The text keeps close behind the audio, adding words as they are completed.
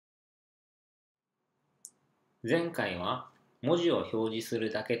前回は文字を表示す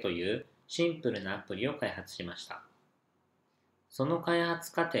るだけというシンプルなアプリを開発しました。その開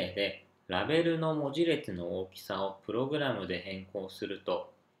発過程でラベルの文字列の大きさをプログラムで変更する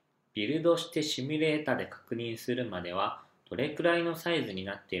と、ビルドしてシミュレータで確認するまではどれくらいのサイズに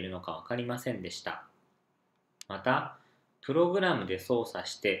なっているのか分かりませんでした。また、プログラムで操作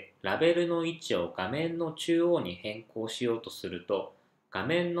してラベルの位置を画面の中央に変更しようとすると、画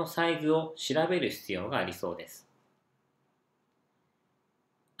面のサイズを調べる必要がありそうです。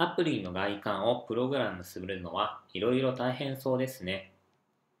アプリの外観をプログラムするのはいろいろ大変そうですね。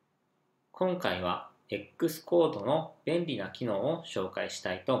今回は X コードの便利な機能を紹介し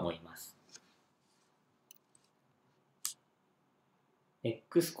たいと思います。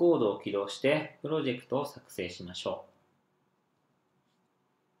X コードを起動してプロジェクトを作成しましょう。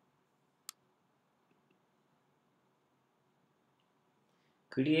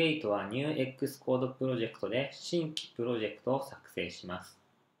Create a New X コードプロジェクトで新規プロジェクトを作成します。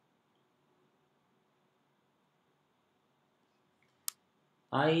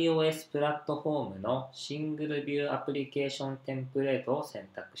iOS プラットフォームのシングルビューアプリケーションテンプレートを選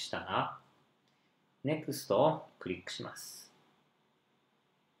択したら、Next をクリックします。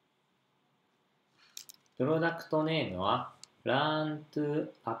プロダクトネームは Learn to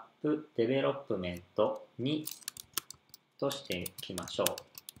App Development 2としていきましょう。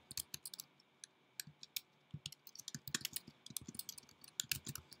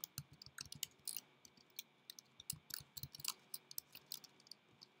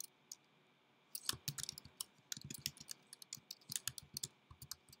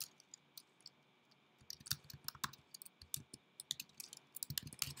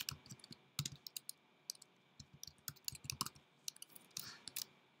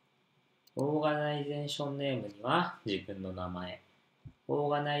オーガナイゼーションネームには自分の名前、オー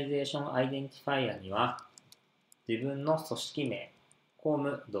ガナイゼーションアイデンティファイアには自分の組織名、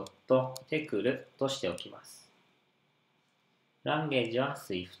com.tecl としておきます。ランゲージは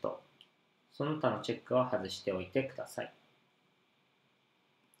Swift、その他のチェックは外しておいてください。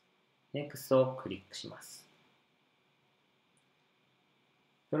Next をクリックします。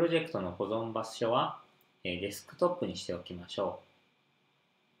プロジェクトの保存場所はデスクトップにしておきましょう。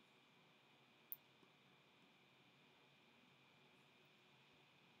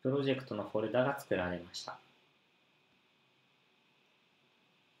プロジェクトのフォルダが作られました。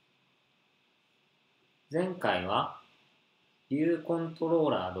前回は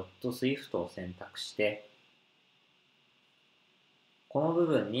ViewController.Swift を選択して、この部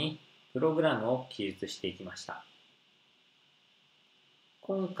分にプログラムを記述していきました。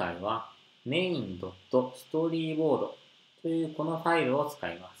今回は main.storyboard というこのファイルを使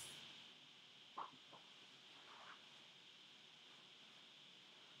います。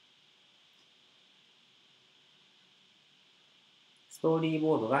ストーリー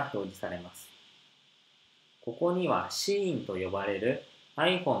ボードが表示されます。ここにはシーンと呼ばれる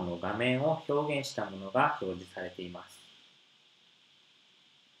iPhone の画面を表現したものが表示されています。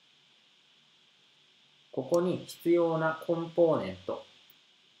ここに必要なコンポーネント、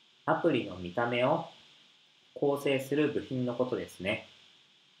アプリの見た目を構成する部品のことですね。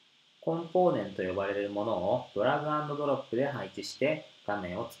コンポーネントと呼ばれるものをドラッグ&ドロップで配置して画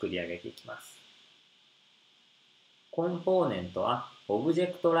面を作り上げていきます。コンポーネントはオブジ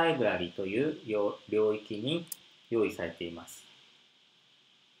ェクトライブラリという領域に用意されています。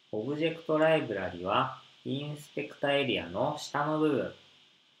オブジェクトライブラリはインスペクタエリアの下の部分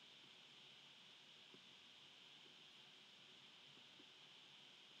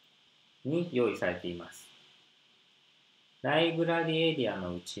に用意されています。ライブラリエリア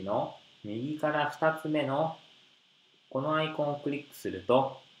のうちの右から2つ目のこのアイコンをクリックする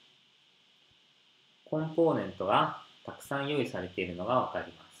と、コンポーネントがたくさん用意されているのがわか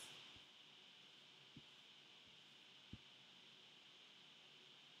ります。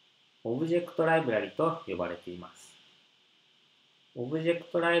オブジェクトライブラリと呼ばれています。オブジェク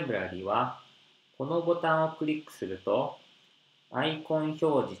トライブラリは、このボタンをクリックすると、アイコン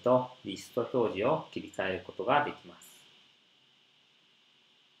表示とリスト表示を切り替えることができます。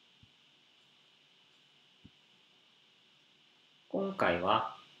今回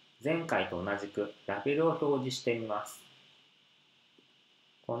は前回と同じくラベルを表示してみます。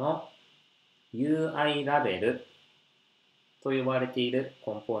この UI ラベルと呼ばれている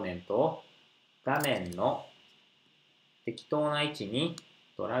コンポーネントを画面の適当な位置に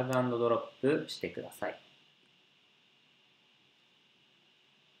ドラッグ&ドロップしてください。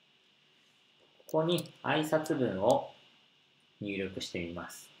ここに挨拶文を入力してみま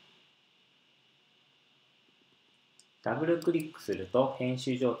す。ダブルクリックすると編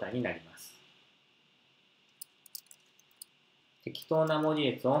集状態になります。適当な文字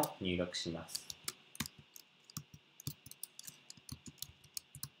列を入力します。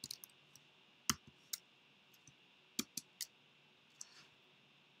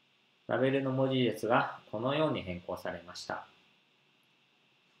ラベルの文字列がこのように変更されました。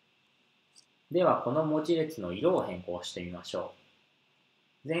ではこの文字列の色を変更してみましょ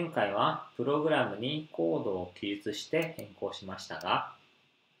う。前回はプログラムにコードを記述して変更しましたが、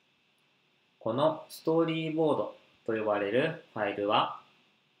このストーリーボードと呼ばれるファイルは、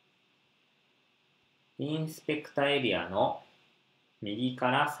インスペクタエリアの右か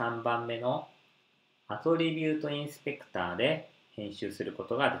ら3番目のアトリビュートインスペクターで編集するこ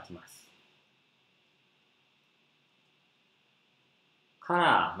とができます。カ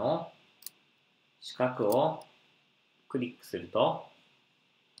ラーの四角をクリックすると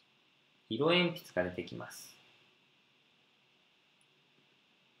色鉛筆が出てきます。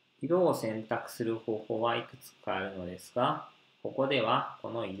色を選択する方法はいくつかあるのですが、ここではこ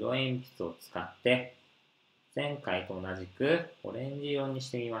の色鉛筆を使って前回と同じくオレンジ色に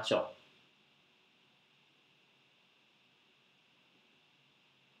してみましょう。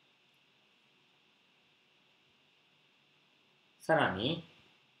さらに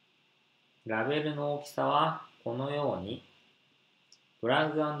ラベルの大きさはこのようにドラ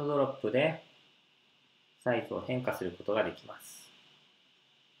ッグ&ドロップでサイズを変化することができます。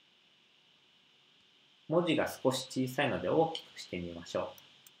文字が少し小さいので大きくしてみましょ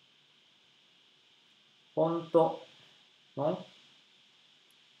う。フォントの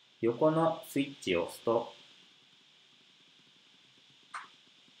横のスイッチを押すと、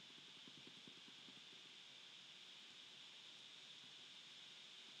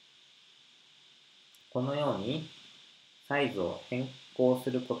このようにサイズを変更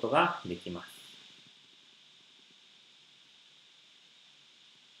することができます。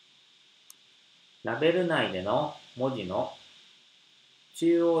ラベル内での文字の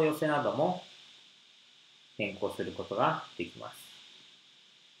中央寄せなども変更することができます。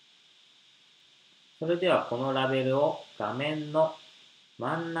それではこのラベルを画面の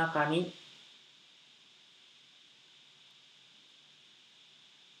真ん中に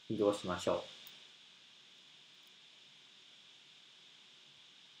移動しましょう。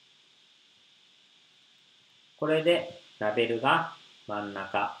これでラベルが真ん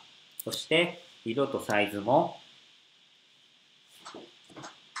中、そして色とサイズも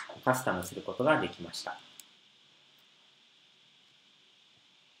カスタムすることができました。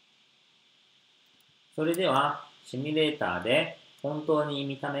それではシミュレーターで本当に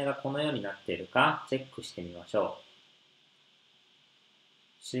見た目がこのようになっているかチェックしてみましょ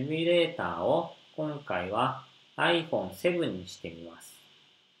う。シミュレーターを今回は iPhone 7にしてみます。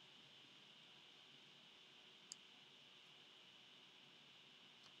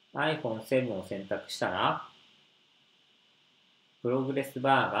iPhone 7を選択したら、プログレス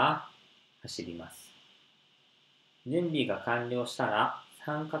バーが走ります。準備が完了したら、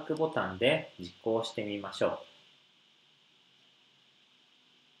三角ボタンで実行してみましょう。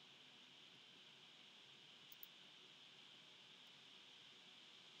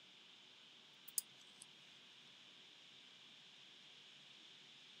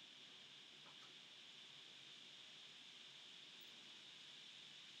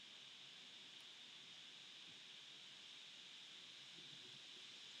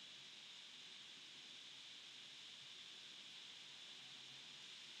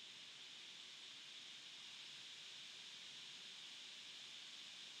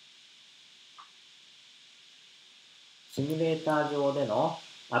シミュレーター上での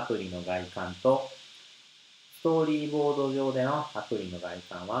アプリの外観と、ストーリーボード上でのアプリの外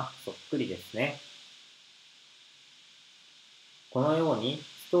観はそっくりですね。このように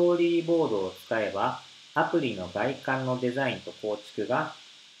ストーリーボードを使えば、アプリの外観のデザインと構築が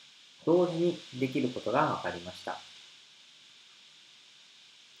同時にできることが分かりました。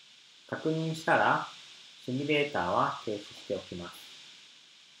確認したら、シミュレーターは停止しておきます。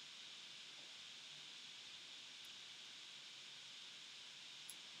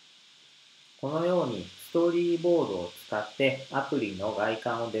このようにストーリーボードを使ってアプリの外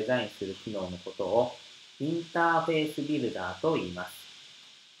観をデザインする機能のことをインターフェースビルダーと言います。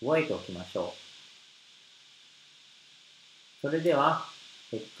覚えておきましょう。それでは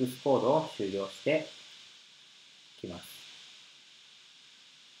X コードを終了していきます。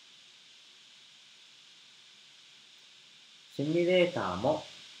シミュレーターも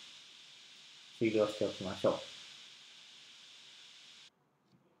終了しておきましょう。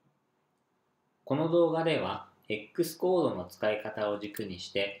この動画では X コードの使い方を軸に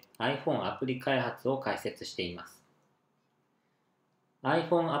して iPhone アプリ開発を解説しています。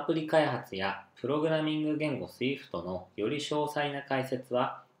iPhone アプリ開発やプログラミング言語 Swift のより詳細な解説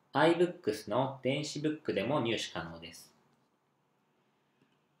は iBooks の電子ブックでも入手可能です。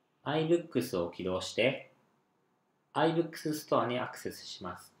iBooks を起動して iBooks ストアにアクセスし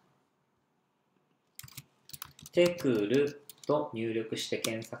ます。テクルと入力して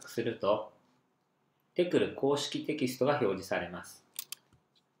検索すると、テクル公式テキストが表示されます。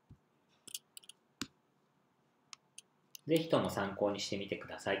ぜひとも参考にしてみてく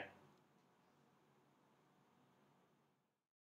ださい。